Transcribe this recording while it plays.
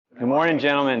morning,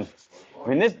 gentlemen. I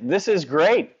mean, this is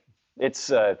great. It's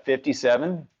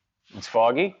 57. It's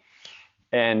foggy,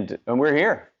 and we're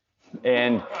here.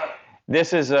 And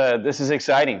this is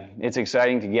exciting. It's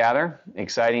exciting to gather.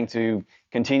 Exciting to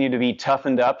continue to be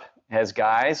toughened up as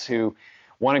guys who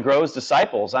want to grow as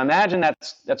disciples. I imagine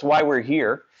that's why we're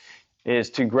here, is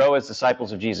to grow as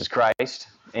disciples of Jesus Christ.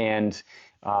 And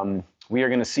we are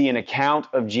going to see an account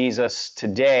of Jesus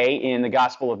today in the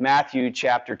Gospel of Matthew,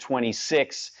 chapter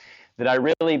 26, that I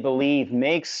really believe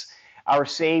makes our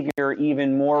Savior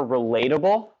even more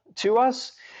relatable to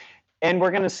us. And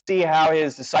we're going to see how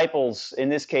his disciples, in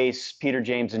this case, Peter,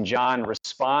 James, and John,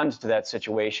 respond to that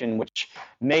situation, which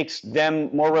makes them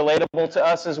more relatable to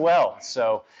us as well.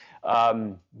 So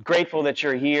grateful that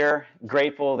you're here,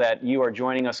 grateful that you are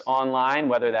joining us online,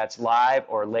 whether that's live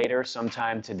or later,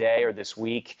 sometime today or this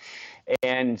week.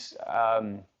 And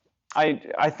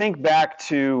I think back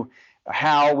to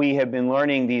how we have been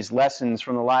learning these lessons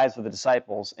from the lives of the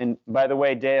disciples. And by the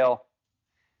way, Dale,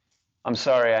 I'm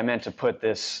sorry, I meant to put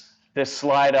this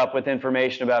slide up with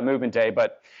information about Movement Day,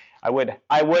 but I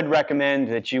would recommend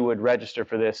that you would register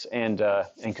for this and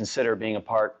consider being a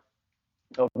part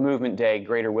of Movement Day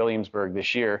Greater Williamsburg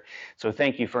this year. So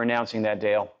thank you for announcing that,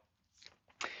 Dale.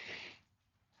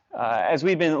 As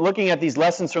we've been looking at these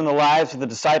lessons from the lives of the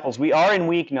disciples, we are in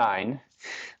week 9.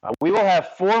 We will have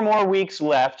 4 more weeks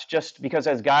left, just because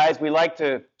as guys, we like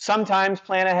to sometimes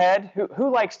plan ahead.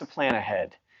 Who likes to plan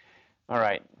ahead? All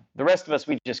right. The rest of us,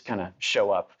 we just kind of show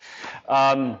up.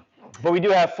 But we do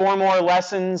have 4 more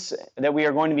lessons that we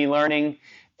are going to be learning,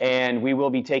 and we will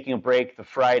be taking a break the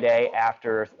Friday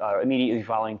after, immediately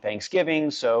following Thanksgiving.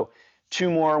 So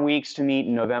 2 more weeks to meet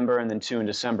in November and then 2 in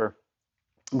December.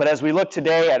 But as we look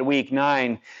today at week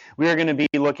 9, we are going to be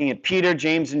looking at Peter,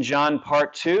 James, and John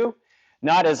part 2,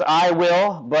 not as I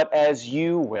will, but as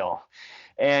you will.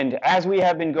 And as we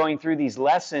have been going through these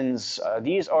lessons,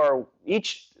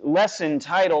 each lesson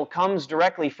title comes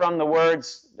directly from the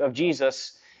words of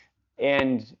Jesus,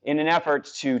 and in an effort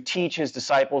to teach his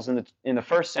disciples in the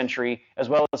first century, as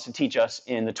well as to teach us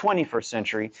in the 21st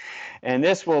century. And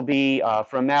this will be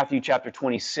from Matthew chapter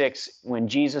 26, when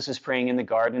Jesus is praying in the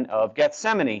Garden of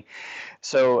Gethsemane.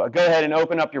 So go ahead and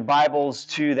open up your Bibles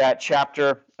to that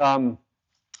chapter.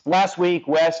 Last week,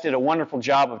 Wes did a wonderful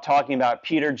job of talking about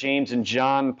Peter, James, and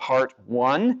John part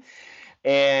 1.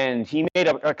 And he made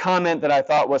a comment that I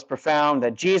thought was profound,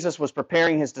 that Jesus was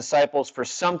preparing his disciples for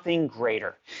something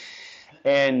greater.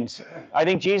 And I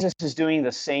think Jesus is doing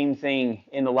the same thing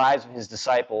in the lives of his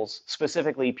disciples,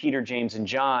 specifically Peter, James, and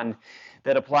John,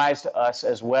 that applies to us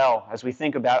as well, as we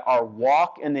think about our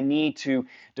walk and the need to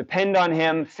depend on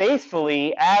him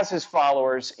faithfully as his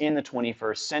followers in the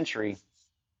 21st century.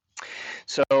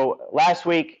 So last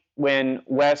week, when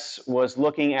Wes was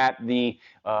looking at the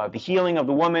healing of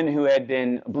the woman who had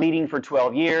been bleeding for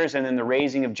 12 years, and then the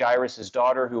raising of Jairus'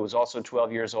 daughter, who was also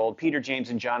 12 years old, Peter,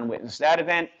 James, and John witnessed that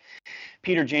event.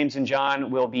 Peter, James, and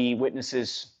John will be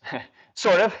witnesses,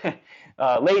 sort of,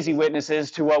 lazy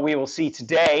witnesses to what we will see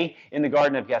today in the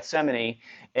Garden of Gethsemane.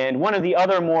 And one of the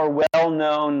other more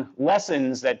well-known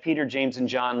lessons that Peter, James, and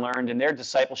John learned in their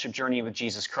discipleship journey with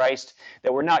Jesus Christ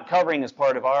that we're not covering as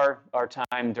part of our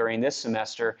time during this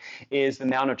semester is the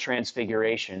Mount of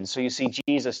Transfiguration. So you see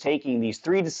Jesus taking these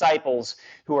 3 disciples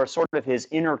who are sort of his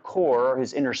inner core, or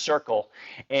his inner circle,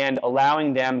 and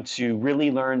allowing them to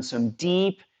really learn some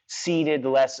deep-seated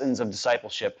lessons of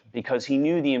discipleship, because he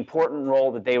knew the important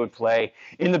role that they would play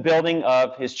in the building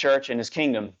of his church and his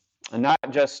kingdom. And not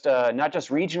just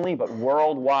regionally, but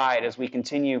worldwide, as we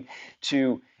continue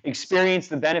to experience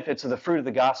the benefits of the fruit of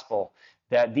the gospel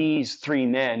that these 3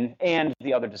 men and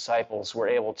the other disciples were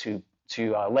able to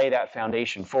lay that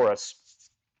foundation for us.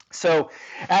 So,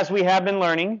 as we have been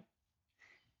learning,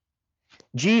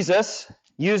 Jesus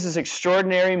uses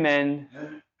ordinary men,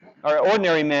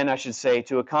 I should say,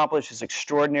 to accomplish his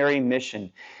extraordinary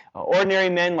mission. Ordinary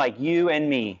men like you and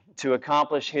me, to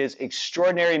accomplish his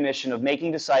extraordinary mission of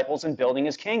making disciples and building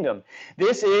his kingdom.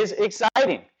 This is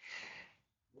exciting.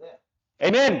 Yeah.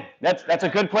 Amen. That's a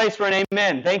good place for an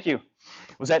amen. Thank you.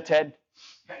 Was that Ted?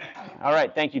 All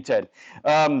right. Thank you, Ted.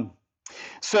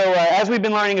 So as we've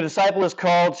been learning, a disciple is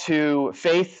called to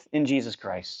faith in Jesus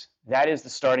Christ. That is the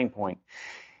starting point.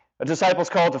 A disciple is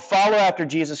called to follow after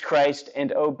Jesus Christ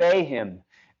and obey him.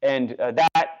 And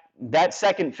that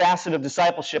second facet of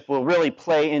discipleship will really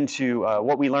play into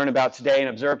what we learn about today and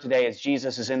observe today as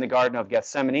Jesus is in the Garden of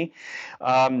Gethsemane.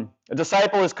 A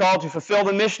disciple is called to fulfill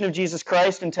the mission of Jesus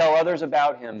Christ and tell others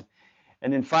about him.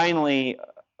 And then finally,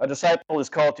 a disciple is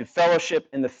called to fellowship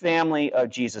in the family of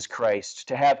Jesus Christ,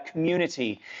 to have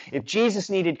community. If Jesus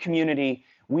needed community,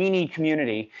 we need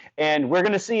community. And we're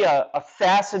going to see a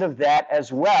facet of that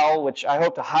as well, which I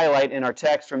hope to highlight in our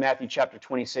text from Matthew chapter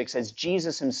 26, as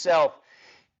Jesus himself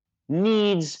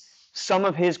needs some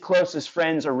of his closest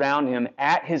friends around him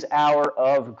at his hour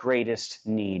of greatest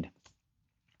need.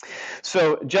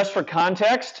 So just for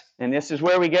context, and this is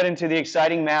where we get into the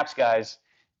exciting maps, guys.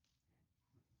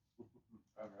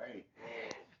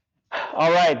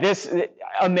 All right, this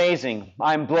amazing.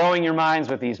 I'm blowing your minds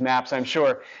with these maps, I'm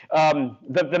sure.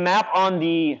 The map on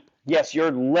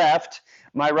your left,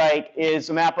 my right, is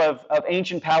a map of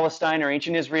ancient Palestine or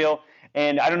ancient Israel.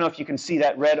 And I don't know if you can see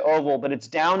that red oval, but it's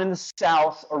down in the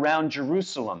south around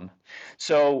Jerusalem.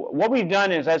 So what we've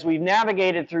done is, as we've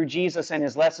navigated through Jesus and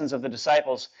his lessons of the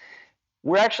disciples,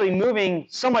 we're actually moving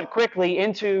somewhat quickly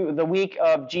into the week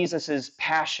of Jesus'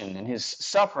 passion and his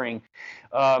suffering.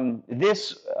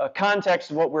 This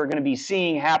context of what we're going to be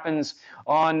seeing happens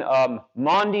on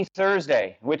Maundy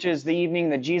Thursday, which is the evening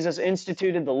that Jesus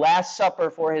instituted the Last Supper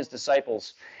for his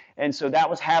disciples. And so that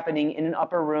was happening in an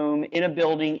upper room in a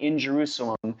building in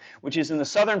Jerusalem, which is in the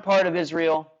southern part of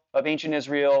Israel, of ancient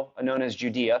Israel, known as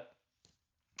Judea.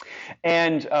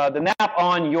 And the map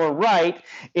on your right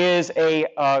is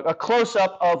a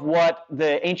close-up of what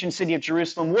the ancient city of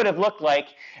Jerusalem would have looked like,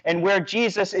 and where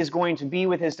Jesus is going to be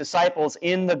with his disciples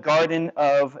in the Garden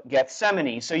of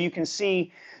Gethsemane. So you can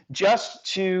see just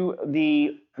to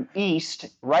the east,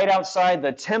 right outside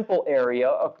the temple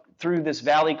area, through this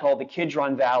valley called the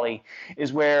Kidron Valley,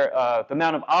 is where the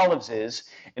Mount of Olives is.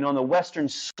 And on the western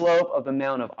slope of the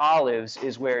Mount of Olives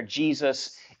is where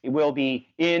Jesus will be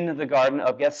in the Garden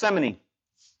of Gethsemane.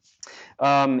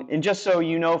 And just so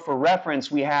you know, for reference,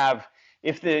 we have,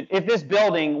 if this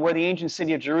building were the ancient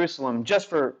city of Jerusalem, just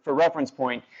for reference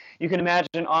point, you can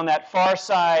imagine on that far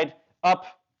side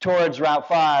up towards Route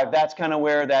 5, that's kind of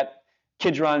where that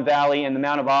Kidron Valley and the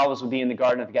Mount of Olives would be in the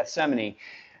Garden of Gethsemane.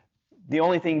 The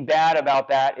only thing bad about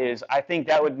that is I think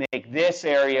that would make this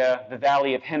area the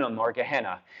Valley of Hinnom, or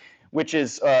Gehenna, which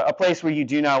is a place where you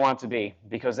do not want to be,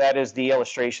 because that is the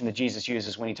illustration that Jesus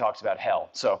uses when he talks about hell.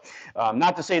 So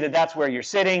not to say that that's where you're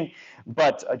sitting,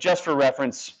 but just for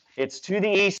reference, it's to the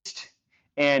east,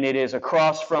 and it is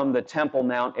across from the Temple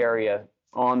Mount area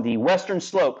on the western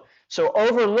slope, so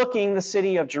overlooking the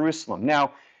city of Jerusalem.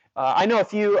 Now, I know a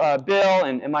few, Bill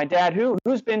and my dad,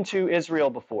 who's been to Israel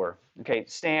before? Okay,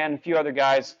 Stan, a few other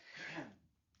guys.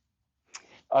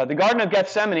 The Garden of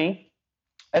Gethsemane,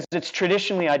 as it's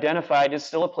traditionally identified, is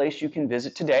still a place you can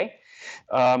visit today.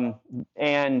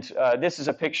 This is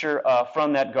a picture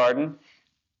from that garden.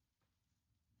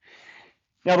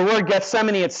 Now, the word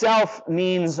Gethsemane itself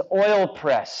means oil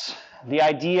press. The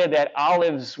idea that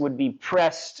olives would be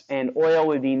pressed and oil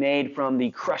would be made from the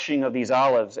crushing of these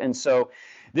olives. And so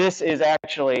this is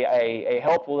actually a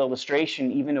helpful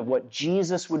illustration even of what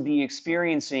Jesus would be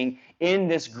experiencing in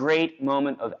this great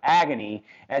moment of agony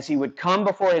as he would come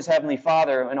before his heavenly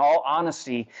Father in all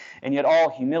honesty and yet all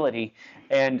humility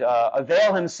and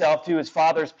avail himself to his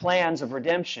Father's plans of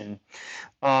redemption.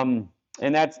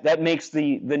 And that makes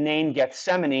the name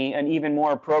Gethsemane an even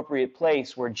more appropriate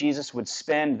place where Jesus would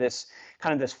spend this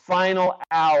final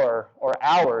hour or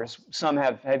hours, some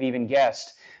have even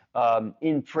guessed,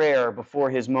 in prayer before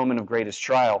his moment of greatest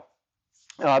trial.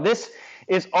 This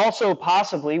is also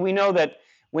possibly, we know that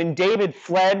when David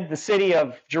fled the city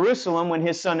of Jerusalem, when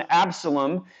his son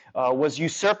Absalom was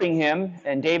usurping him,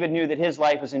 and David knew that his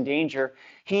life was in danger,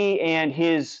 he and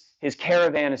his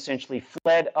caravan essentially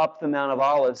fled up the Mount of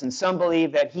Olives, and some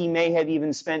believe that he may have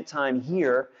even spent time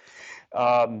here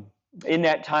in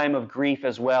that time of grief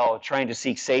as well, trying to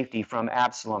seek safety from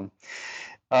Absalom.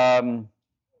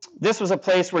 This was a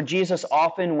place where Jesus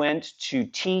often went to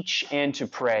teach and to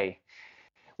pray.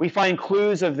 We find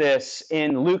clues of this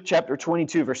in Luke chapter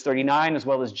 22, verse 39, as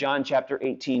well as John chapter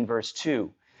 18, verse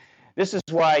 2. This is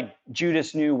why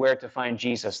Judas knew where to find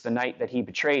Jesus the night that he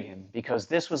betrayed him, because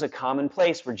this was a common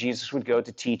place where Jesus would go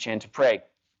to teach and to pray.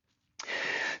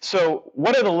 So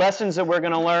what are the lessons that we're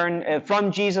going to learn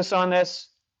from Jesus on this?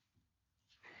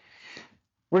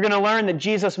 We're going to learn that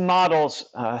Jesus models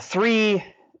three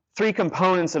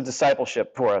components of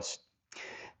discipleship for us,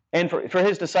 and for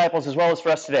his disciples as well as for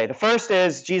us today. The first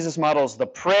is Jesus models the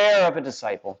prayer of a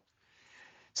disciple.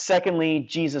 Secondly,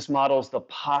 Jesus models the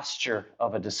posture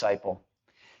of a disciple.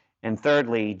 And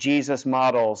thirdly, Jesus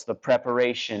models the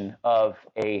preparation of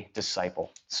a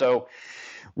disciple. So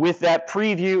with that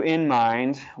preview in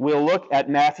mind, we'll look at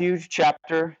Matthew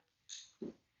chapter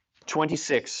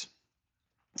 26,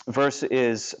 verse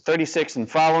is 36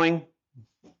 and following.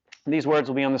 These words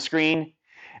will be on the screen,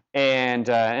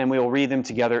 and we will read them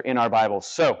together in our Bibles.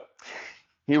 So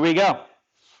here we go.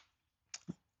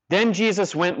 Then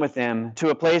Jesus went with them to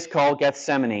a place called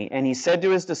Gethsemane, and he said to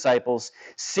his disciples,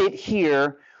 "Sit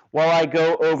here while I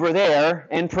go over there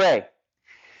and pray."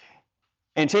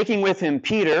 And taking with him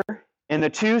Peter and the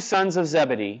two sons of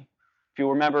Zebedee, if you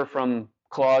remember from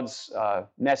Claude's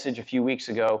message a few weeks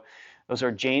ago, those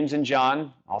are James and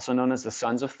John, also known as the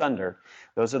sons of thunder.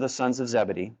 Those are the sons of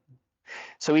Zebedee.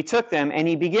 So he took them, and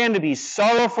he began to be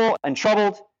sorrowful and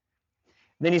troubled.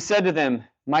 Then he said to them,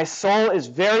 "My soul is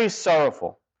very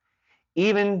sorrowful,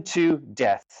 even to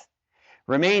death.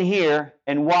 Remain here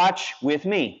and watch with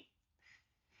me."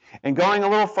 And going a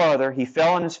little farther, he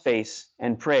fell on his face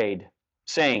and prayed,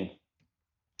 saying,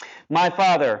 "My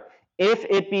Father, if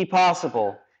it be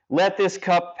possible, let this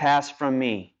cup pass from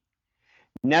me.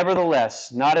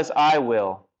 Nevertheless, not as I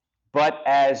will, but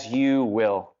as you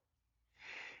will."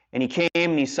 And he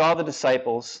came and he saw the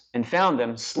disciples and found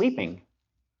them sleeping.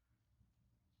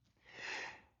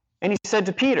 And he said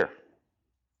to Peter,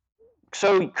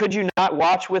 "So could you not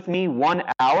watch with me 1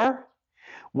 hour?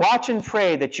 Watch and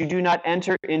pray that you do not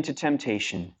enter into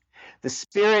temptation. The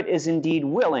spirit is indeed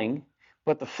willing,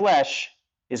 but the flesh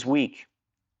is weak."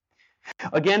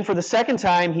 Again, for the second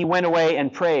time, he went away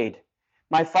and prayed,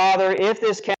 "My Father, if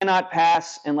this cannot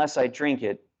pass unless I drink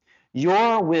it,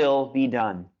 your will be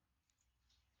done."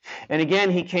 And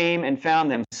again he came and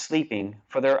found them sleeping,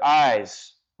 for their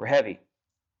eyes were heavy.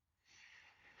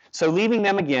 So leaving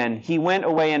them again, he went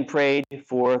away and prayed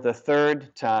for the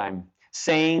third time,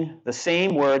 saying the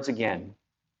same words again.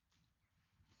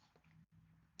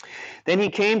 Then he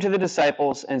came to the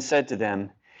disciples and said to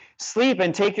them, "Sleep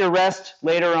and take your rest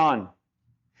later on.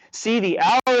 See, the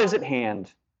hour is at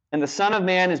hand, and the Son of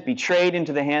Man is betrayed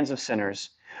into the hands of sinners.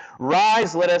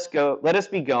 Rise, let us go. Let us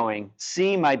be going.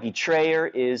 See, my betrayer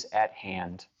is at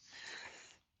hand."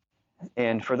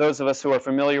 And for those of us who are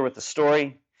familiar with the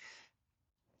story,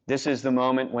 this is the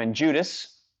moment when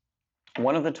Judas,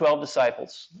 one of the 12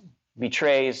 disciples,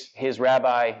 betrays his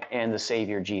rabbi and the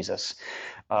Savior, Jesus.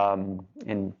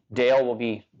 And Dale will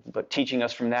be teaching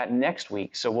us from that next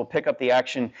week, so we'll pick up the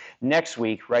action next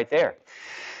week right there.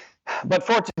 But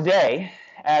for today,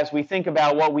 as we think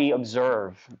about what we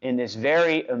observe in this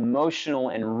very emotional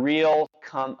and real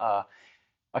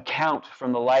account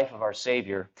from the life of our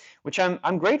Savior, which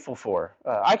I'm grateful for.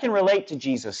 I can relate to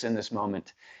Jesus in this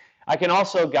moment. I can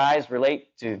also, guys,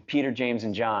 relate to Peter, James,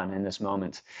 and John in this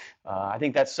moment. I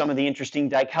think that's some of the interesting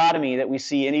dichotomy that we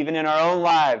see, and even in our own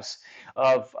lives,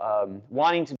 of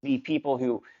wanting to be people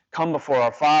who come before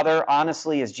our Father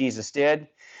honestly as Jesus did,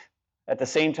 at the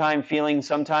same time feeling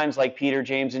sometimes like Peter,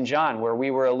 James, and John, where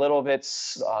we were a little bit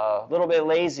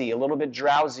lazy, a little bit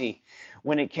drowsy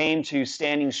when it came to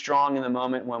standing strong in the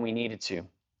moment when we needed to.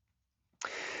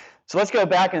 So let's go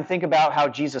back and think about how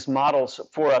Jesus models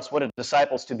for us what a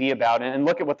disciple is to be about, and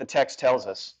look at what the text tells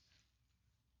us.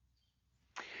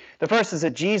 The first is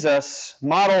that Jesus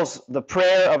models the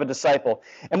prayer of a disciple.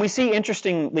 And we see,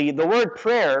 interestingly, the word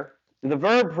prayer, the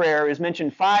verb prayer, is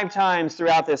mentioned 5 times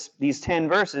throughout these 10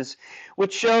 verses,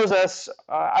 which shows us,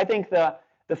 I think, the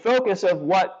focus of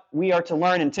what we are to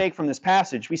learn and take from this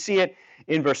passage. We see it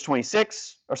in verse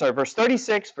 36, verse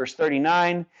 36, verse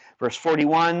 39, verse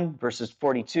 41, verses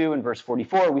 42, and verse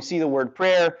 44. We see the word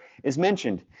prayer is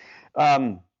mentioned.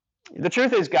 The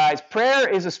truth is, guys, prayer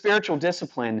is a spiritual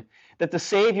discipline that the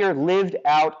Savior lived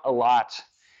out a lot.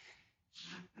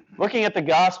 Looking at the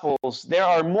Gospels, there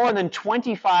are more than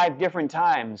 25 different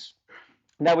times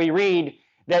that we read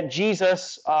that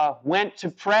Jesus went to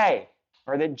pray,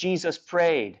 or that Jesus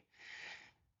prayed.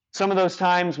 Some of those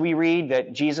times we read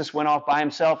that Jesus went off by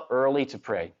himself early to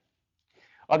pray.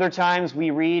 Other times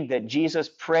we read that Jesus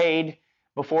prayed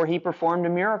before he performed a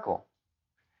miracle.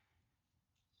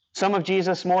 Some of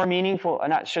Jesus' more meaningful,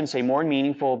 I shouldn't say more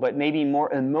meaningful, but maybe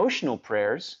more emotional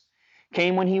prayers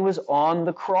came when he was on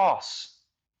the cross,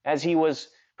 as he was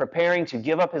preparing to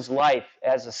give up his life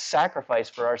as a sacrifice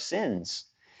for our sins.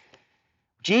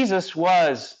 Jesus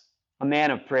was a man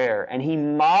of prayer, and he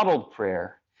modeled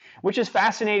prayer, which is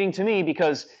fascinating to me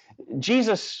because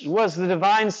Jesus was the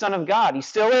divine Son of God. He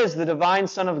still is the divine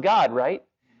Son of God, right?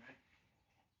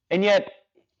 And yet,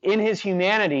 in his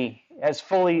humanity, as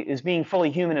being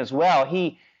fully human as well,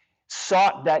 he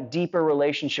sought that deeper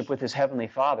relationship with his Heavenly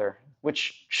Father,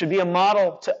 which should be a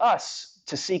model to us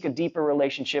to seek a deeper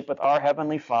relationship with our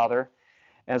Heavenly Father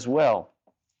as well.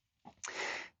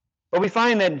 But we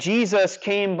find that Jesus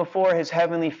came before his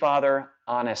Heavenly Father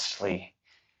honestly.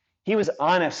 He was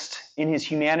honest in his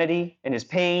humanity, in his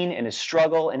pain, in his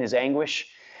struggle, and his anguish.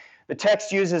 The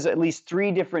text uses at least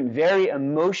 3 different very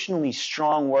emotionally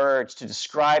strong words to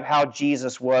describe how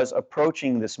Jesus was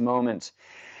approaching this moment.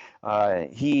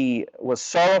 He was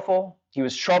sorrowful, he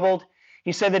was troubled,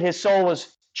 He said that his soul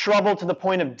was troubled to the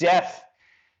point of death.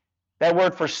 That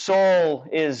word for soul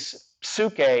is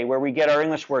psyche, where we get our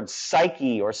English word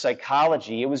psyche or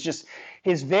psychology. It was just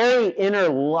his very inner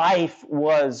life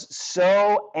was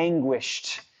so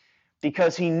anguished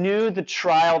because he knew the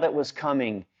trial that was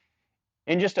coming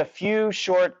in just a few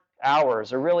short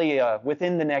hours, or really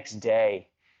within the next day,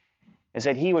 is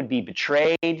that he would be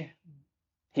betrayed,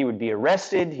 he would be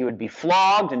arrested, he would be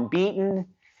flogged and beaten,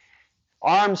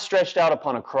 arms stretched out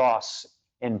upon a cross,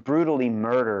 and brutally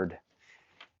murdered.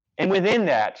 And within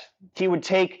that, he would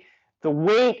take the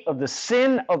weight of the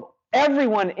sin of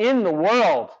everyone in the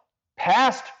world,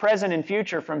 past, present, and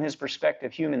future, from his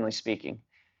perspective, humanly speaking,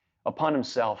 upon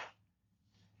himself.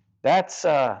 That's,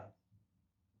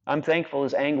 I'm thankful,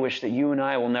 is anguish that you and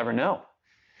I will never know.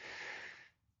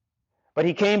 But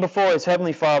he came before his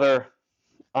Heavenly Father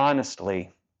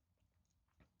honestly,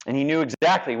 and he knew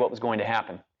exactly what was going to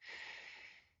happen.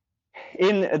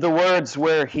 In the words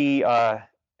where he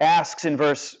asks in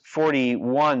verse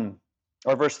 41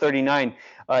 or verse 39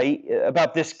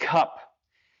 about this cup,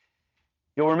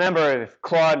 you'll remember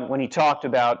Claude when he talked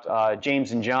about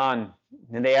James and John,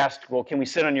 and they asked, well, can we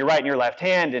sit on your right and your left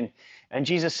hand? And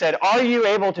Jesus said, are you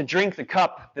able to drink the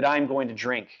cup that I'm going to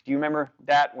drink? Do you remember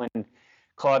that when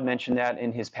Claude mentioned that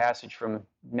in his passage from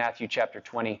Matthew chapter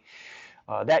 20?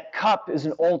 That cup is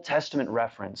an Old Testament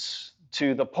reference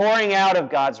to the pouring out of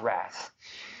God's wrath.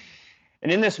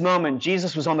 And in this moment,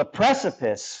 Jesus was on the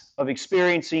precipice of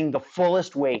experiencing the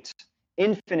fullest weight,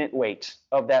 infinite weight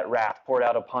of that wrath poured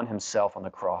out upon himself on the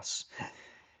cross.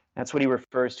 That's what he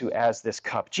refers to as this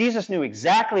cup. Jesus knew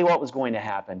exactly what was going to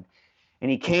happen,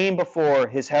 and he came before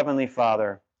his Heavenly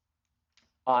Father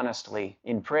honestly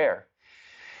in prayer.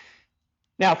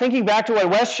 Now, thinking back to what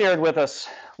Wes shared with us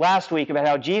last week about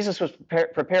how Jesus was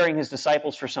preparing his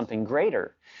disciples for something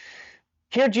greater,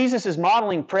 here Jesus is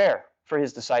modeling prayer for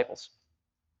his disciples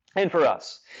and for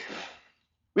us.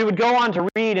 We would go on to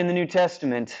read in the New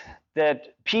Testament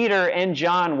that Peter and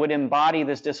John would embody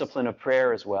this discipline of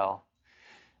prayer as well.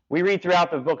 We read throughout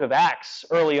the book of Acts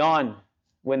early on,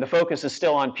 when the focus is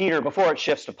still on Peter before it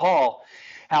shifts to Paul,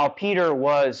 how Peter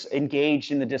was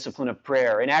engaged in the discipline of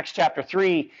prayer. In Acts chapter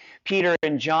 3, Peter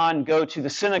and John go to the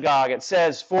synagogue, it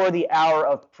says, for the hour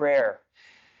of prayer.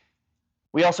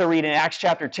 We also read in Acts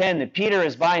chapter 10 that Peter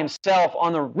is by himself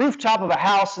on the rooftop of a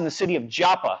house in the city of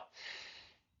Joppa.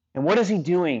 And what is he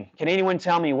doing? Can anyone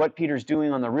tell me what Peter's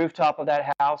doing on the rooftop of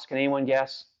that house? Can anyone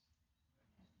guess?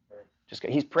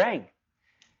 He's praying.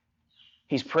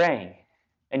 He's praying.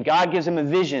 And God gives him a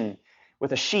vision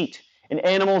with a sheet and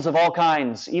animals of all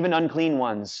kinds, even unclean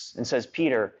ones, and says,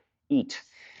 Peter, eat.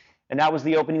 And that was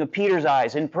the opening of Peter's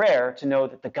eyes in prayer to know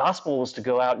that the gospel was to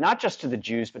go out not just to the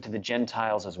Jews, but to the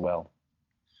Gentiles as well.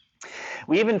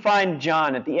 We even find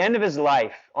John at the end of his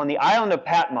life on the island of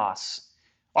Patmos,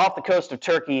 off the coast of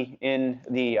Turkey in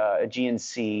the Aegean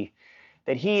Sea,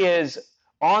 that he is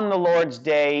on the Lord's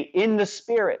day in the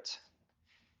Spirit.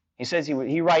 He says,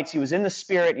 he writes, he was in the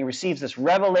Spirit, he receives this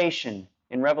revelation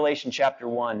in Revelation chapter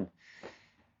 1,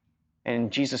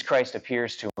 and Jesus Christ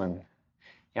appears to him.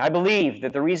 Now, I believe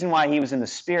that the reason why he was in the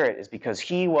Spirit is because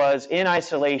he was in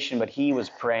isolation, but he was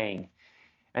praying.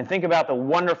 And think about the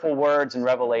wonderful words in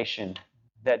Revelation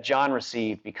that John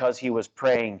received because he was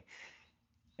praying.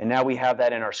 And now we have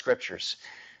that in our scriptures.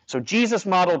 So Jesus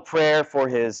modeled prayer for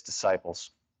his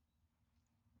disciples.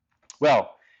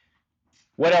 Well,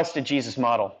 what else did Jesus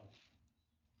model?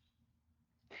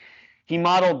 He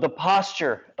modeled the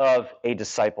posture of a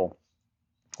disciple.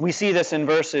 We see this in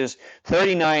verses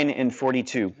 39 and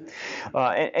 42.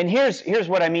 And here's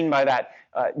what I mean by that.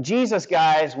 Jesus,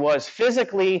 guys, was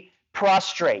physically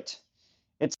prostrate.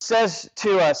 It says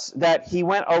to us that he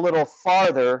went a little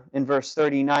farther in verse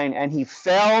 39, and he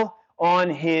fell on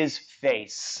his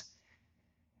face.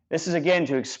 This is again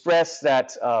to express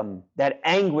that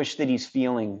anguish that he's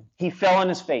feeling. He fell on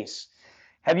his face.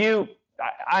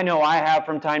 I know I have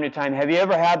from time to time. Have you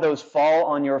ever had those fall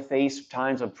on your face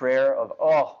times of prayer of,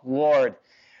 oh, Lord,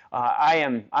 I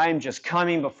am just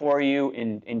coming before you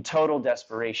in total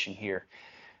desperation here.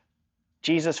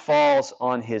 Jesus falls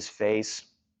on his face.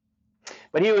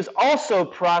 But he was also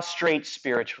prostrate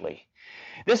spiritually.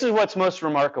 This is what's most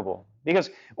remarkable, because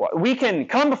we can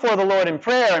come before the Lord in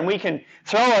prayer and we can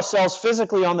throw ourselves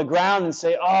physically on the ground and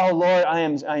say, oh, Lord,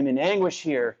 I'm in anguish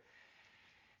here.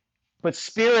 But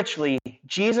spiritually,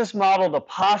 Jesus modeled a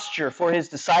posture for his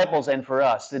disciples and for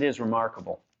us that is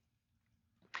remarkable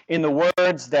in the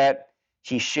words that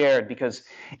he shared, because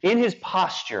in his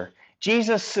posture,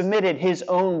 Jesus submitted his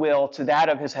own will to that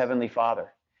of his heavenly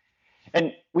Father.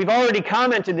 And we've already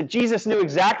commented that Jesus knew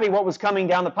exactly what was coming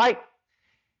down the pike.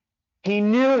 He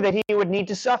knew that he would need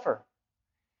to suffer.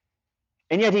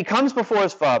 And yet he comes before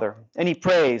his Father and he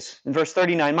prays in verse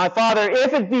 39, "My Father,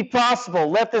 if it be possible,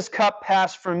 let this cup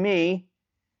pass from me."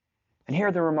 And here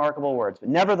are the remarkable words, "But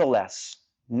nevertheless,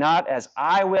 not as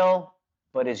I will,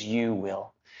 but as you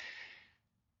will."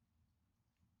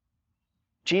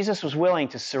 Jesus was willing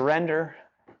to surrender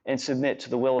and submit to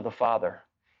the will of the Father,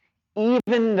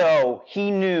 even though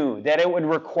he knew that it would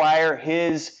require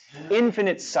his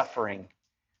infinite suffering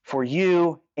for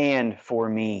you and for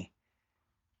me.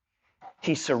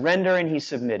 He surrendered and he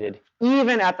submitted,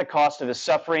 even at the cost of his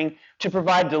suffering, to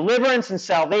provide deliverance and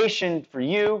salvation for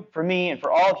you, for me, and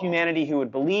for all of humanity who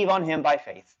would believe on him by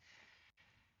faith.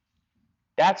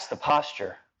 That's the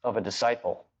posture of a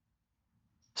disciple,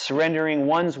 surrendering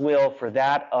one's will for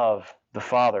that of the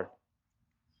Father.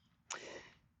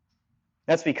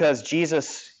 That's because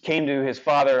Jesus came to his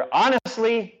Father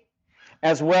honestly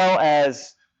as well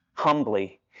as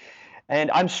humbly. And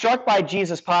I'm struck by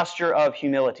Jesus' posture of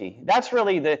humility. That's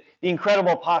really the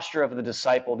incredible posture of the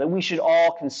disciple that we should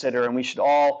all consider and we should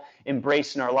all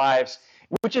embrace in our lives,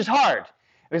 which is hard.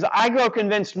 Because I grow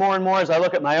convinced more and more as I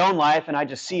look at my own life and I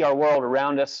just see our world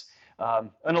around us.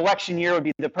 An election year would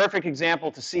be the perfect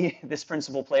example to see this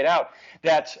principle played out,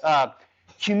 that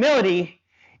humility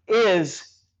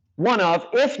is one of,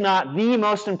 if not the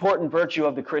most important virtue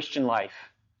of the Christian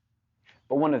life,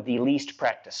 but one of the least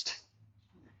practiced.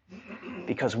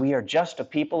 Because we are just a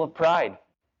people of pride.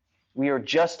 We are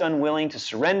just unwilling to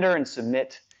surrender and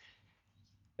submit,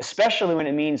 especially when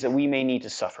it means that we may need to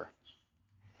suffer.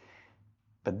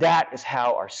 But that is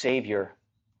how our Savior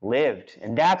lived.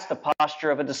 And that's the posture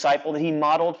of a disciple that he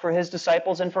modeled for his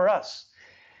disciples and for us.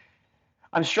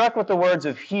 I'm struck with the words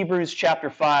of Hebrews chapter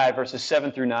 5, verses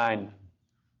 7 through 9,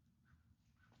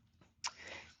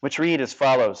 which read as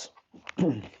follows.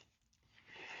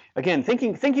 Again,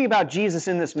 thinking about Jesus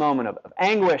in this moment of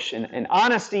anguish and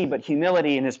honesty, but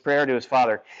humility in his prayer to his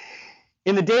Father.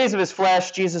 "In the days of his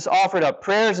flesh, Jesus offered up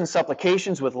prayers and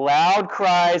supplications with loud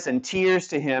cries and tears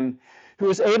to him who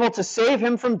was able to save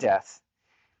him from death.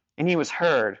 And he was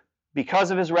heard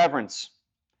because of his reverence.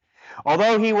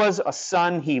 Although he was a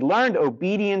son, he learned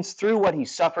obedience through what he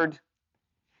suffered.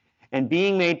 And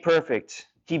being made perfect,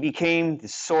 he became the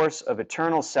source of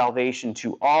eternal salvation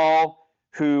to all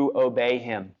who obey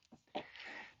him."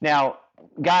 Now,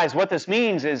 guys, what this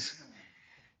means is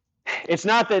it's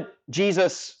not that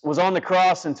Jesus was on the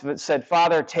cross and said,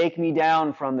 "Father, take me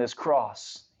down from this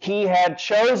cross." He had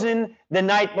chosen the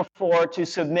night before to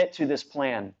submit to this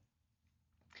plan.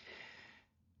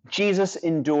 Jesus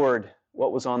endured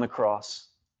what was on the cross.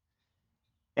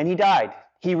 And he died.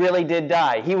 He really did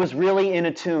die. He was really in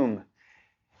a tomb.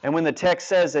 And when the text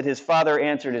says that his Father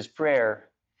answered his prayer,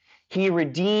 he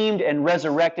redeemed and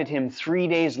resurrected him 3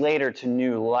 days later to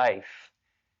new life.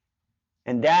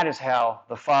 And that is how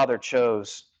the Father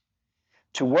chose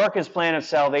to work his plan of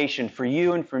salvation for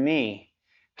you and for me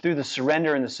through the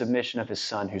surrender and the submission of his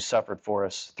Son who suffered for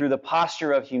us, through the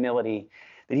posture of humility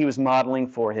that he was modeling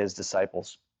for his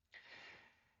disciples.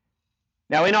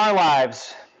 Now, in our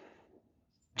lives,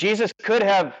 Jesus could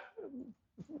have,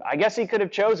 I guess he could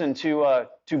have chosen to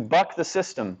buck the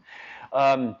system.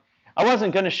 I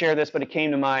wasn't going to share this, but it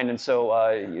came to mind, and so,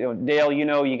 Dale,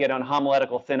 you get on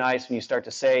homiletical thin ice when you start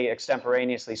to say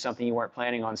extemporaneously something you weren't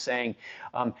planning on saying.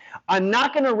 I'm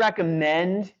not going to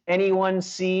recommend anyone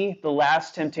see The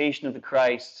Last Temptation of the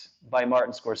Christ by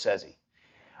Martin Scorsese.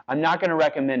 I'm not going to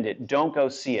recommend it. Don't go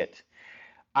see it.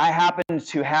 I happen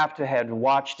to have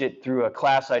watched it through a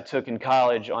class I took in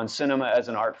college on cinema as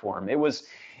an art form. It was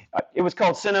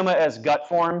called Cinema as Gut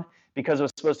Form, because it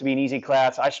was supposed to be an easy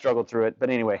class. I struggled through it, but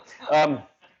anyway.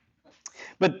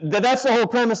 But that's the whole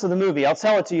premise of the movie. I'll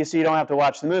tell it to you so you don't have to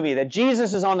watch the movie. That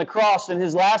Jesus is on the cross and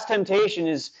his last temptation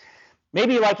is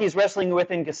maybe like he's wrestling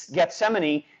with in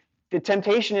Gethsemane. The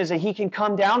temptation is that he can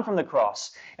come down from the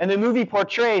cross. And the movie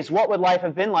portrays what would life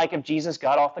have been like if Jesus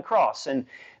got off the cross. And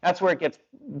that's where it gets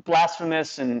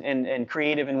blasphemous and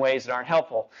creative in ways that aren't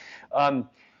helpful.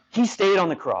 He stayed on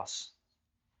the cross.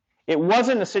 It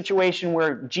wasn't a situation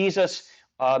where Jesus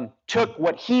took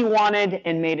what he wanted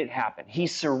and made it happen. He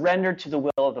surrendered to the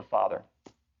will of the Father.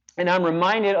 And I'm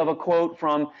reminded of a quote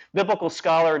from biblical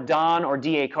scholar Don or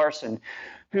D.A. Carson,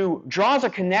 who draws a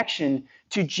connection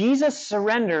to Jesus'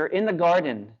 surrender in the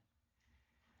garden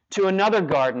to another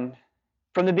garden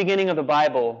from the beginning of the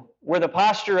Bible, where the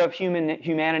posture of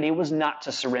humanity was not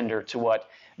to surrender to what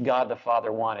God the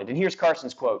Father wanted. And here's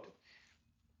Carson's quote.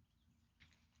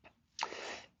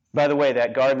 By the way,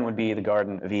 that garden would be the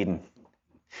Garden of Eden.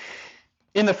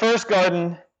 "In the first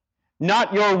garden,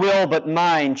 not your will but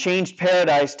mine changed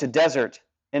paradise to desert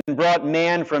and brought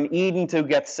man from Eden to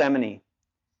Gethsemane.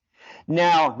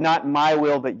 Now, not my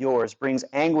will but yours brings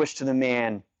anguish to the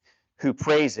man who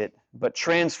prays it, but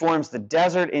transforms the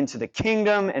desert into the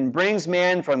kingdom and brings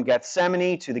man from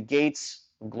Gethsemane to the gates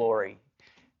of glory.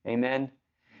 Amen.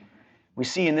 We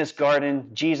see in this garden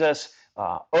Jesus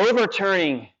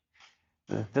overturning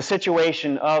the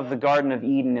situation of the Garden of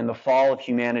Eden and the fall of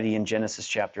humanity in Genesis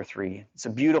chapter 3. It's a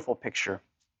beautiful picture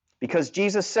because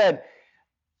Jesus said,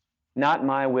 not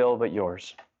my will, but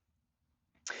yours.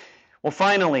 Well,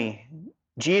 finally,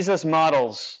 Jesus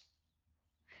models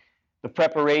the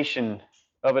preparation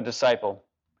of a disciple.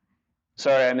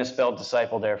 Sorry, I misspelled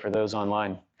disciple there for those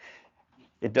online.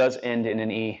 It does end in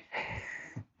an E.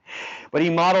 But he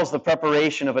models the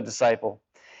preparation of a disciple.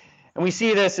 And we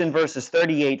see this in verses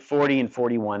 38, 40, and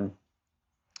 41.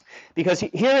 Because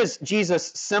here is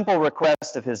Jesus' simple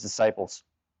request of his disciples.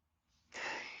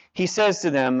 He says to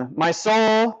them, my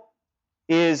soul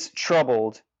is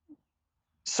troubled,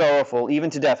 sorrowful, even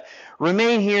to death.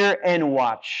 Remain here and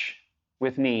watch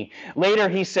with me. Later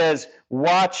he says,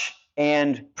 watch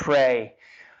and pray.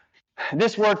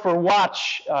 This word for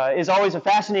watch is always a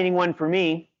fascinating one for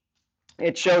me.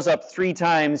 It shows up 3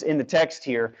 times in the text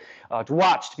here. To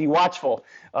watch, to be watchful,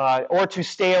 or to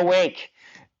stay awake.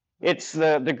 It's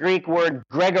the Greek word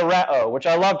gregoreo, which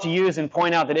I love to use and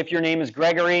point out that if your name is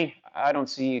Gregory, I don't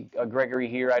see a Gregory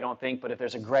here, I don't think, but if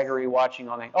there's a Gregory watching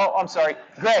on the... Oh, I'm sorry,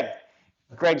 Greg.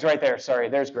 Greg's right there. Sorry,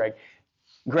 there's Greg.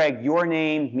 Greg, your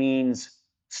name means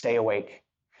stay awake.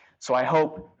 So I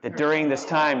hope that during this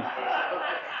time...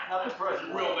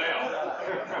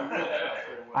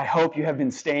 I hope you have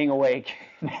been staying awake.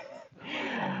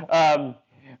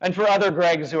 And for other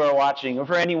Gregs who are watching, or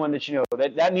for anyone that you know,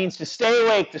 that means to stay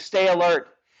awake, to stay alert.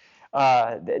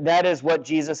 That is what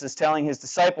Jesus is telling his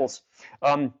disciples.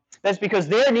 That's because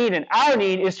their need and our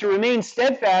need is to remain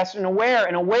steadfast and aware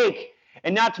and awake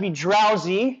and not to be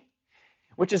drowsy,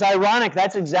 which is ironic.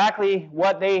 That's exactly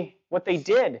what they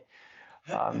did.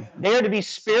 They are to be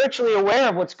spiritually aware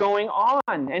of what's going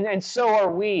on, and so are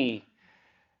we.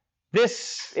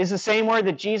 This is the same word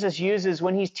that Jesus uses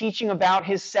when he's teaching about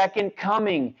his second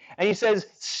coming. And he says,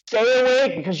 stay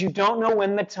awake because you don't know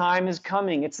when the time is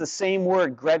coming. It's the same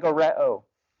word, gregoreo.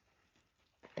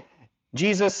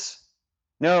 Jesus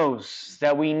knows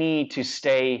that we need to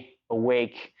stay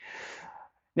awake.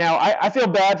 Now, I feel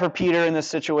bad for Peter in this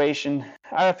situation.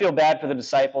 I feel bad for the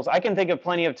disciples. I can think of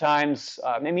plenty of times,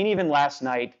 even last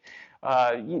night,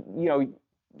 you're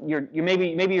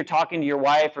maybe you're talking to your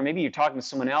wife, or maybe you're talking to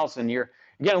someone else, and you're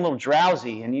getting a little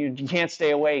drowsy, and you can't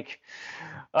stay awake.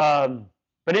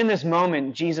 But in this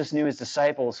moment, Jesus knew his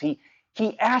disciples. He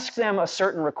asked them a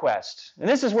certain request. And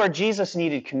this is where Jesus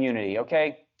needed community,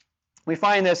 okay? We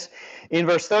find this in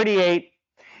verse 38,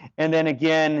 and then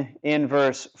again in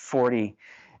verse 40.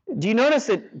 Do you notice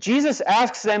that Jesus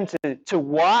asks them to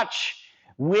watch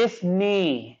with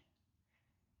me?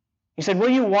 He said, will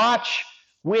you watch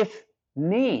with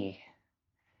me?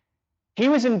 He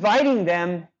was inviting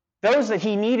them, those that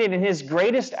he needed in his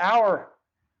greatest hour,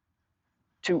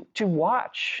 to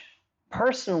watch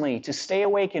personally, to stay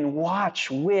awake and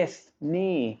watch with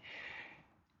me.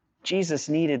 Jesus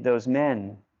needed those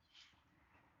men.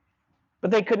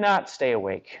 But they could not stay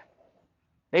awake.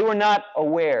 They were not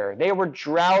aware. They were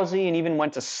drowsy and even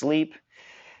went to sleep.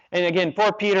 And again,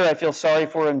 poor Peter, I feel sorry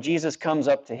for him. Jesus comes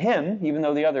up to him, even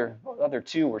though the other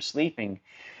 2 were sleeping.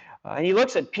 And he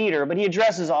looks at Peter, but he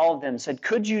addresses all of them, said,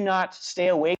 could you not stay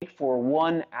awake for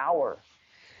 1 hour?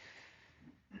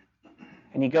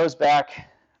 And he goes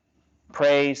back,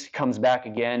 prays, comes back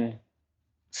again.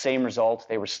 Same result.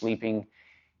 They were sleeping.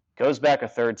 Goes back a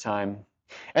 3rd time.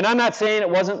 And I'm not saying it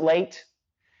wasn't late.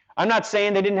 I'm not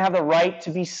saying they didn't have the right to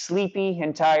be sleepy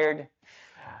and tired.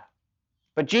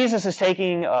 But Jesus is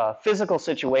taking a physical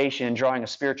situation and drawing a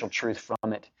spiritual truth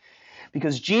from it.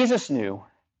 Because Jesus knew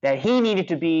that he needed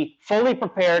to be fully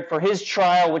prepared for his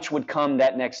trial, which would come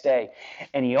that next day.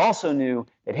 And he also knew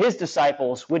that his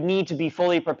disciples would need to be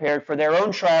fully prepared for their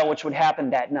own trial, which would happen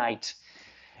that night.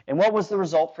 And what was the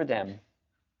result for them?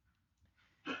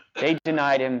 They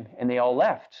denied him and they all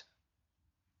left.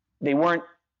 They weren't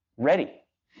ready.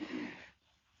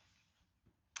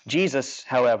 Jesus,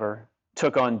 however,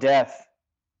 took on death,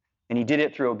 and he did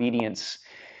it through obedience.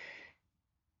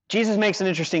 Jesus makes an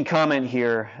interesting comment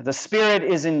here. The spirit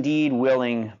is indeed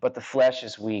willing, but the flesh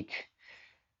is weak.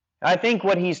 I think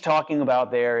what he's talking about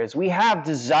there is we have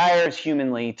desires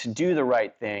humanly to do the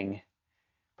right thing,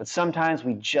 but sometimes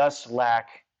we just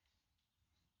lack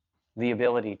the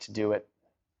ability to do it.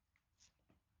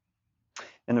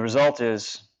 And the result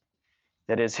is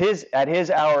That is, at his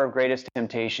hour of greatest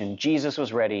temptation, Jesus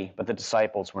was ready, but the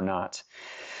disciples were not.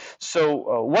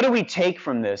 So what do we take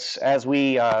from this as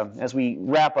we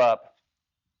wrap up?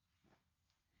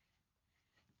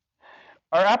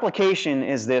 Our application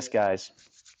is this, guys.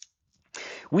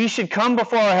 We should come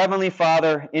before our Heavenly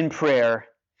Father in prayer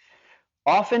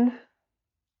often,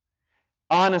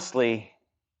 honestly,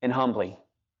 and humbly.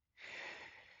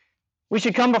 We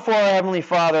should come before our Heavenly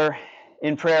Father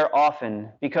in prayer often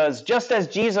because just as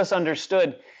Jesus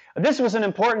understood, this was an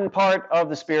important part of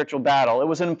the spiritual battle. It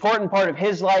was an important part of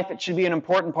his life. It should be an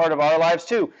important part of our lives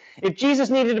too. If Jesus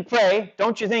needed to pray,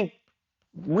 don't you think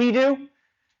we do?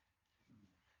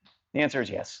 The answer is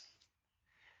yes.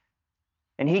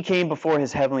 And he came before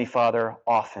his Heavenly Father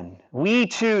often. We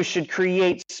too should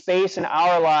create space in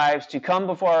our lives to come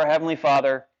before our Heavenly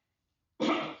Father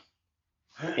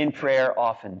in prayer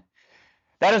often.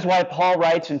 That is why Paul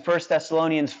writes in 1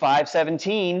 Thessalonians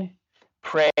 5:17,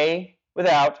 pray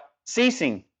without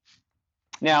ceasing.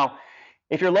 Now,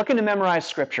 if you're looking to memorize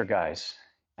Scripture, guys,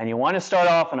 and you want to start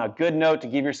off on a good note to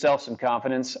give yourself some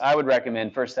confidence, I would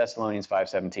recommend 1 Thessalonians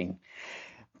 5:17.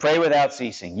 Pray without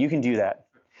ceasing. You can do that.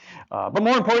 But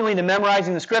more importantly than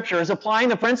memorizing the Scripture is applying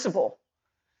the principle.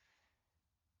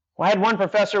 Well, I had one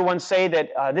professor once say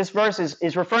that this verse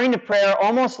is referring to prayer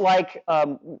almost like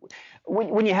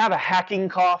when you have a hacking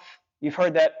cough. You've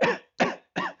heard that,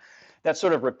 that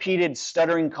sort of repeated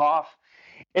stuttering cough.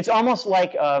 It's almost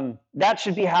like that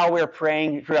should be how we're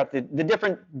praying throughout the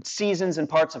different seasons and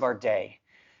parts of our day.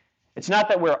 It's not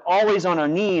that we're always on our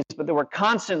knees, but that we're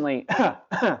constantly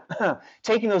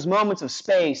taking those moments of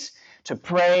space to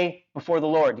pray before the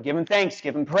Lord, to give Him thanks, to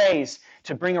give Him praise,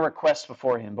 to bring a request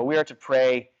before Him. But we are to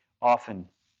pray often.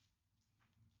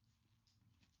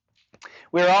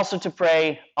 We are also to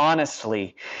pray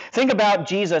honestly. Think about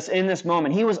Jesus in this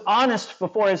moment. He was honest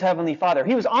before His Heavenly Father.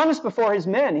 He was honest before His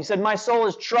men. He said, "My soul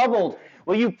is troubled.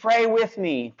 Will you pray with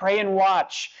me? Pray and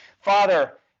watch."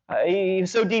 Father, He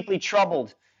was so deeply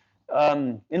troubled.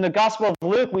 In the Gospel of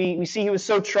Luke, we see He was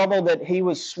so troubled that He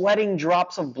was sweating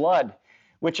drops of blood,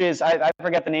 which is, I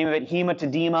forget the name of it,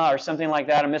 hematodema or something like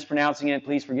that. I'm mispronouncing it.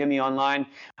 Please forgive me online.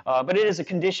 But it is a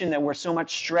condition that where so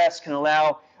much stress can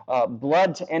allow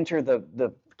blood to enter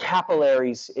the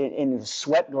capillaries in the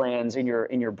sweat glands in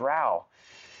your brow.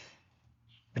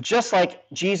 But just like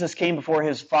Jesus came before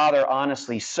His Father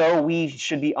honestly, so we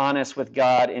should be honest with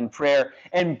God in prayer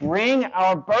and bring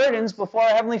our burdens before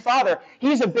our Heavenly Father.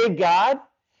 He's a big God.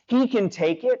 He can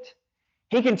take it.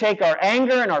 He can take our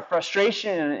anger and our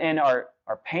frustration and our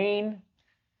pain,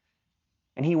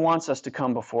 and He wants us to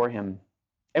come before Him.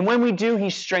 And when we do, He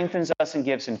strengthens us and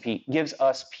gives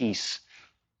us peace.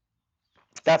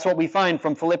 That's what we find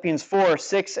from Philippians 4,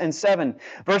 6, and 7,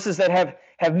 verses that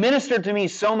have ministered to me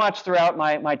so much throughout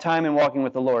my time in walking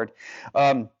with the Lord.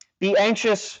 Be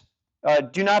anxious,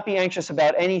 do not be anxious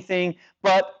about anything,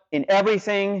 but in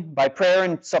everything, by prayer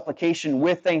and supplication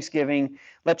with thanksgiving,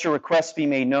 let your requests be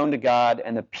made known to God,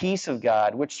 and the peace of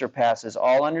God, which surpasses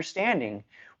all understanding,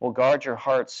 will guard your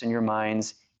hearts and your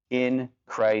minds in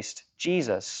Christ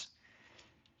Jesus.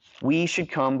 We should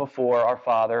come before our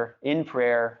Father in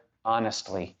prayer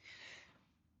honestly.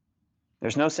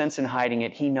 There's no sense in hiding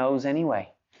it. He knows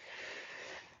anyway.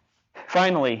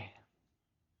 Finally,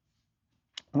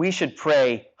 we should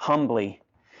pray humbly.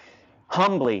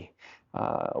 Humbly.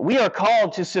 We are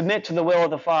called to submit to the will of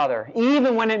the Father,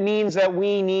 even when it means that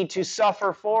we need to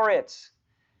suffer for it.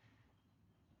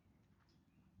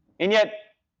 And yet,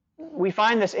 we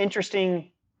find this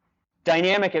interesting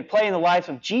dynamic at play in the life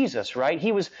of Jesus, right?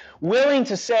 He was willing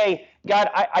to say, "God,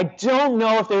 I don't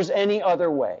know if there's any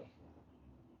other way.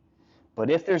 But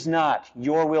if there's not,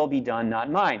 your will be done, not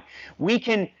mine." We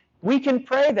can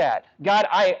pray that. "God,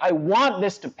 I want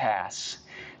this to pass.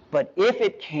 But if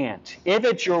it can't, if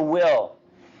it's your will,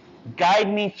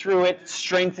 guide me through it,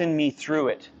 strengthen me through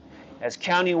it." As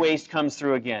County Waste comes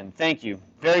through again. Thank you.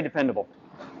 Very dependable.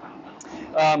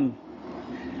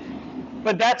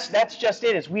 But that's just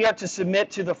it. Is we are to submit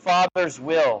to the Father's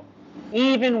will,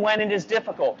 even when it is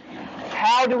difficult.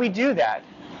 How do we do that?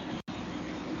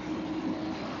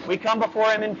 We come before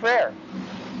Him in prayer,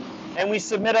 and we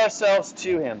submit ourselves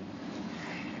to Him.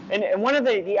 And one of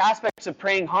the aspects of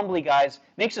praying humbly, guys,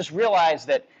 makes us realize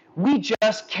that we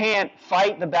just can't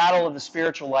fight the battle of the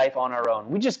spiritual life on our own.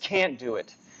 We just can't do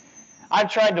it.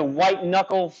 I've tried to white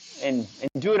knuckle and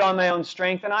do it on my own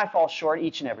strength, and I fall short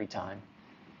each and every time.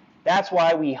 That's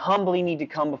why we humbly need to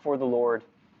come before the Lord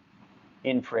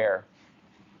in prayer.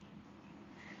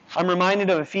 I'm reminded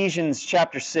of Ephesians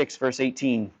chapter 6, verse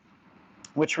 18,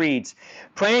 which reads,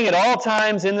 "Praying at all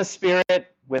times in the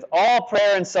Spirit, with all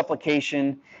prayer and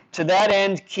supplication. To that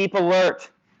end, keep alert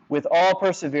with all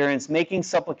perseverance, making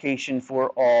supplication for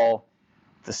all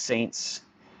the saints.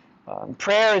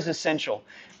 Prayer is essential.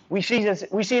 We see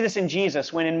this in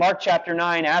Jesus when in Mark chapter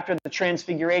 9, after the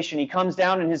transfiguration, he comes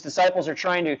down and his disciples are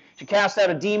trying to cast out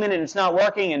a demon and it's not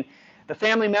working, and the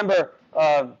family member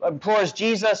implores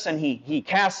Jesus and he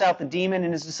casts out the demon,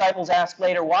 and his disciples ask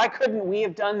later, why couldn't we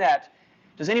have done that?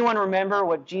 Does anyone remember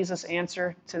what Jesus'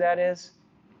 answer to that is?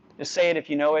 Just say it if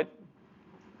you know it.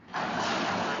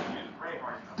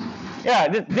 Yeah,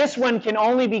 this one can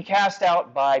only be cast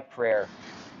out by prayer.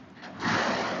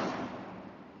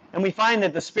 And we find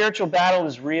that the spiritual battle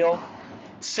is real.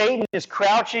 Satan is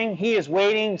crouching. He is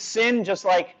waiting. Sin, just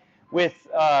like with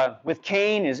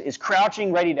Cain, is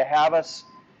crouching, ready to have us.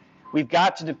 We've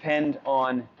got to depend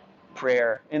on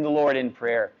prayer, in the Lord in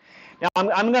prayer. Now,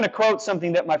 I'm going to quote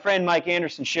something that my friend Mike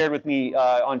Anderson shared with me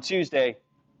on Tuesday.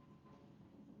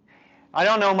 I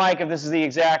don't know, Mike, if this is the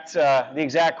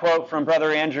exact quote from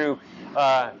Brother Andrew,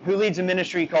 who leads a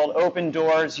ministry called Open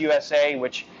Doors USA,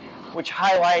 which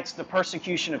highlights the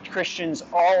persecution of Christians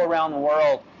all around the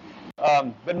world.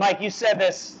 But Mike, you said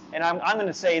this, and I'm going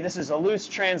to say this is a loose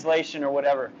translation or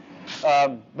whatever,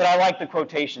 but I like the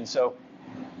quotation. So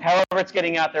however it's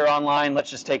getting out there online, let's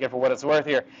just take it for what it's worth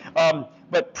here.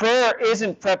 But prayer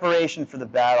isn't preparation for the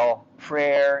battle.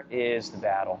 Prayer is the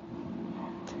battle.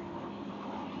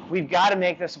 We've got to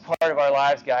make this a part of our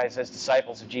lives, guys, as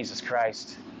disciples of Jesus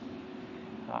Christ.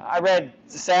 I read,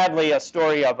 sadly, a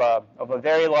story of a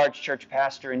very large church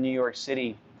pastor in New York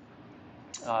City.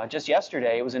 Just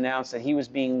yesterday, it was announced that he was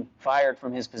being fired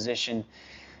from his position.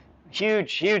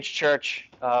 Huge church.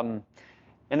 And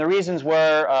the reasons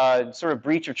were sort of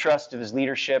breach of trust of his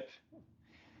leadership,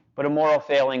 but a moral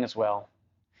failing as well.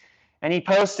 And he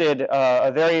posted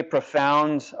a very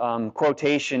profound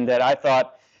quotation that I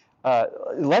thought,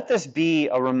 let this be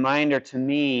a reminder to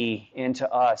me and to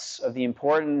us of the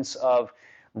importance of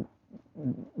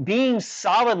being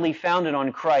solidly founded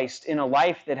on Christ in a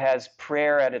life that has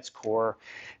prayer at its core,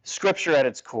 Scripture at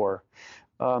its core.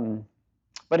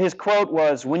 But his quote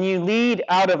was, when you lead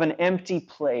out of an empty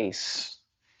place,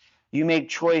 you make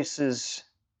choices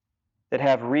that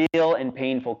have real and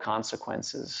painful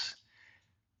consequences.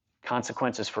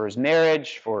 Consequences for his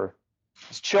marriage, for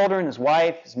his children, his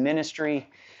wife, his ministry.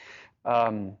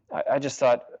 I just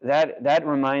thought that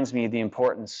reminds me of the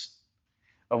importance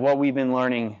of what we've been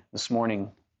learning this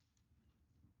morning.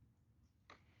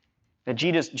 That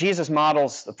Jesus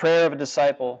models the prayer of a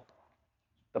disciple,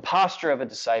 the posture of a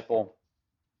disciple,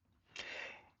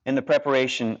 and the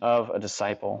preparation of a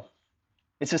disciple.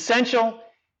 It's essential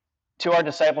to our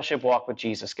discipleship walk with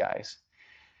Jesus, guys.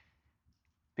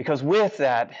 Because with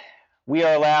that, we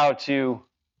are allowed to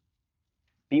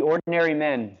be ordinary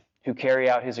men who carry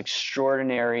out his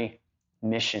extraordinary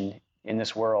mission in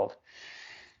this world.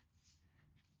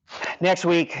 Next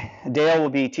week, Dale will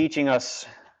be teaching us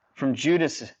from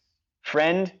Judas,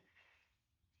 friend,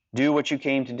 do what you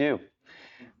came to do.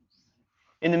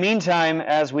 In the meantime,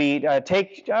 as we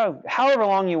take however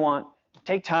long you want,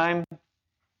 take time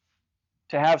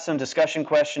to have some discussion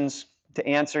questions to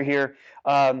answer here.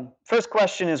 First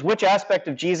question is, which aspect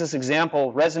of Jesus'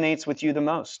 example resonates with you the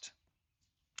most?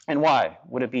 And why?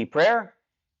 Would it be prayer?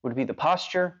 Would it be the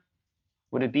posture?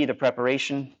 Would it be the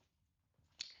preparation?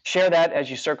 Share that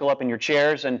as you circle up in your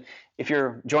chairs, and if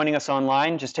you're joining us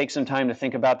online, just take some time to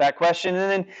think about that question,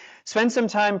 and then spend some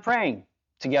time praying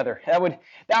together. That would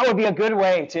be a good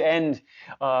way to end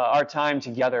our time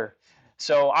together.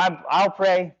 So I'll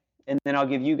pray, and then I'll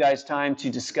give you guys time to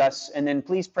discuss, and then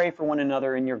please pray for one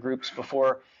another in your groups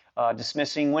before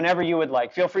dismissing whenever you would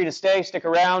like. Feel free to stick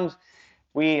around.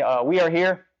 We are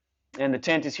here, and the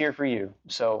tent is here for you.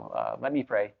 So let me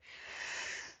pray.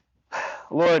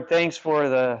 Lord, thanks for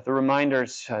the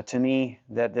reminders to me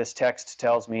that this text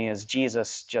tells me as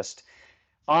Jesus just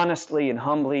honestly and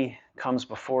humbly comes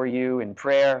before you in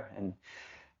prayer and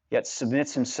yet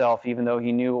submits himself even though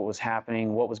he knew what was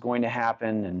happening, what was going to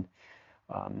happen.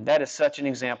 And that is such an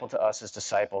example to us as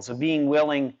disciples of being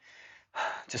willing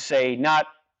to say, not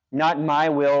my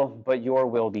will, but your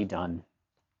will be done.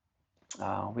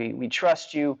 We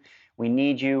trust you. We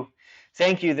need you.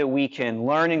 Thank you that we can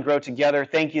learn and grow together.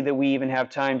 Thank you that we even have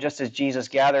time, just as Jesus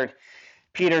gathered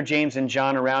Peter, James, and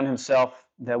John around himself,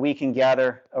 that we can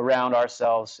gather around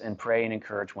ourselves and pray and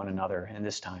encourage one another in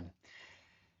this time.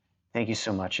 Thank you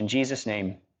so much. In Jesus'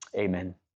 name, amen.